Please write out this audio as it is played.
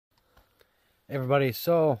Everybody,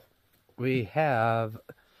 so we have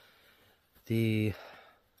the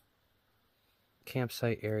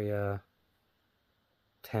campsite area,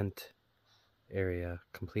 tent area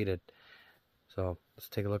completed. So let's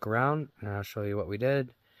take a look around and I'll show you what we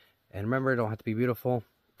did. And remember, it don't have to be beautiful,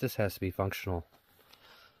 this has to be functional.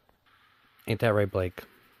 Ain't that right, Blake?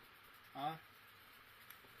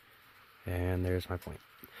 And there's my point.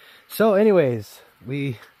 So anyways,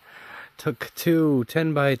 we took two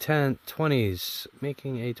 10 by 10 20s,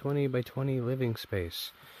 making a 20 by 20 living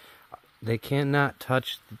space. They cannot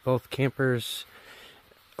touch both campers.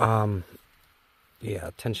 Tensioning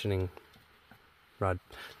rod.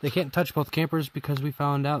 They can't touch both campers because we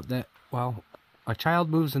found out that, well, a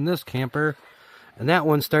child moves in this camper and that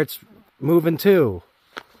one starts moving too.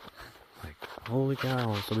 Like, holy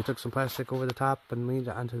cow. So we took some plastic over the top and leaned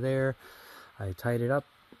it onto there. I tied it up,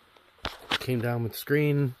 came down with the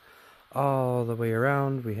screen all the way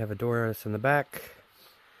around. We have a door that's in the back,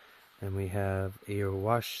 and we have a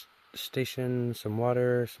wash station, some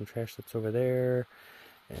water, some trash that's over there,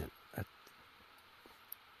 and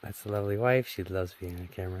that's a lovely wife. She loves being on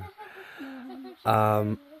camera.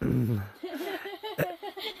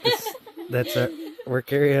 That's a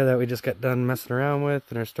work area that we just got done messing around with,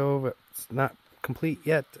 and our stove, it's not complete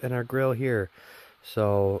yet, and our grill here.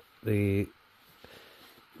 So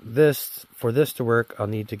for this to work, I'll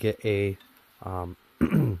need to get a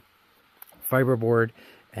fiber board,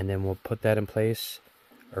 and then we'll put that in place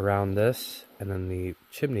around this, and then the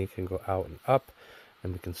chimney can go out and up,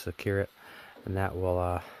 and we can secure it, and that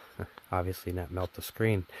will obviously not melt the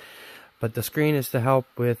screen. But the screen is to help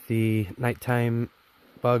with the nighttime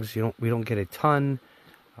bugs. We don't get a ton,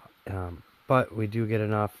 but we do get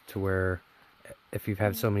enough to where if you've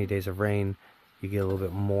had so many days of rain, you get a little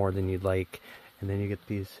bit more than you'd like. And then you get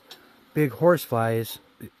these big horse flies.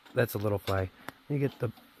 That's a little fly. You get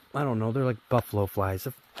the, I don't know, they're like buffalo flies.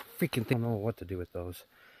 The freaking thing, I don't know what to do with those.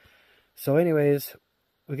 So anyways,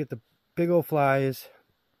 we get the big old flies,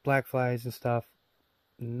 black flies and stuff,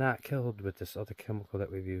 not killed with this other chemical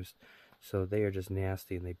that we've used. So they are just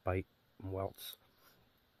nasty and they bite and welts.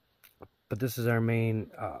 But this is our main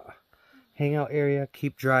hangout area,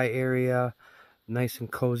 keep dry area, nice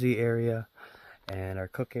and cozy area, and our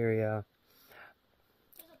cook area.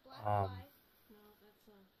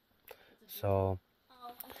 So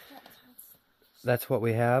that's what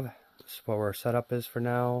we have. That's what our setup is for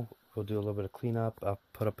now. We'll do a little bit of cleanup. I'll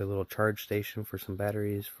put up a little charge station for some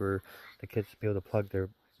batteries for the kids to be able to plug their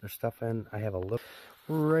stuff in. I have a look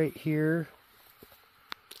right here.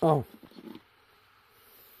 Oh,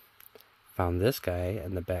 found this guy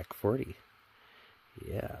in the back 40.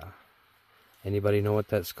 Yeah. Anybody know what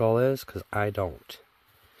that skull is? Because I don't.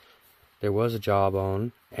 There was a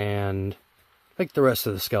jawbone, and like the rest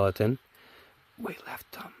of the skeleton, we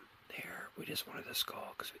left them there. We just wanted the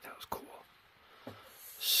skull because we thought it was cool.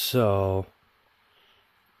 So,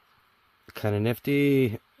 kind of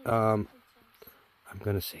nifty. I'm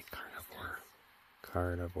going to say carnivore.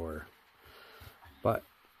 Carnivore. But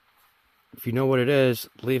if you know what it is,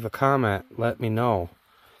 leave a comment. Let me know.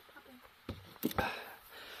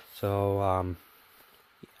 So,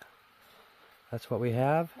 that's what we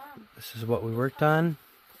have. This is what we worked on.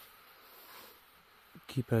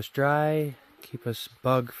 Keep us dry, keep us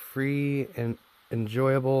bug free and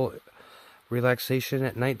enjoyable relaxation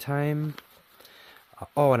at nighttime.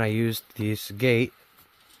 Oh, and I used this gate.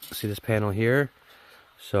 See this panel here?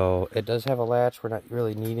 So it does have a latch. We're not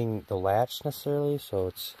really needing the latch necessarily, so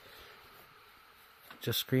it's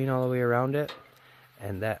just screen all the way around it,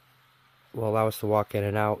 and that will allow us to walk in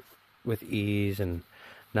and out with ease and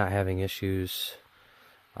not having issues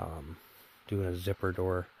doing a zipper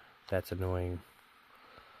door. That's annoying.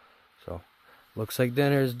 So looks like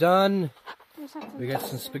dinner's done. We got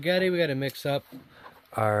some spaghetti. We got to mix up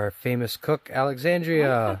our famous cook Alexandria.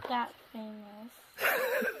 Not that famous.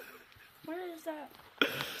 Where is that?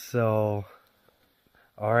 So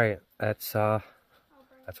all right, that's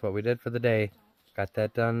what we did for the day. Got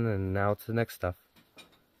that done, and now it's the next stuff.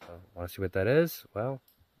 So want to see what that is? Well,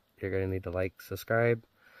 you're going to need to like, subscribe,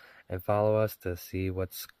 and follow us to see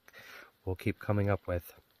what's we'll keep coming up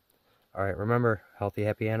with. Alright, remember, healthy,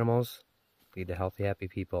 happy animals lead to healthy, happy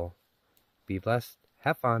people. Be blessed,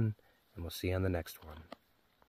 have fun, and we'll see you on the next one.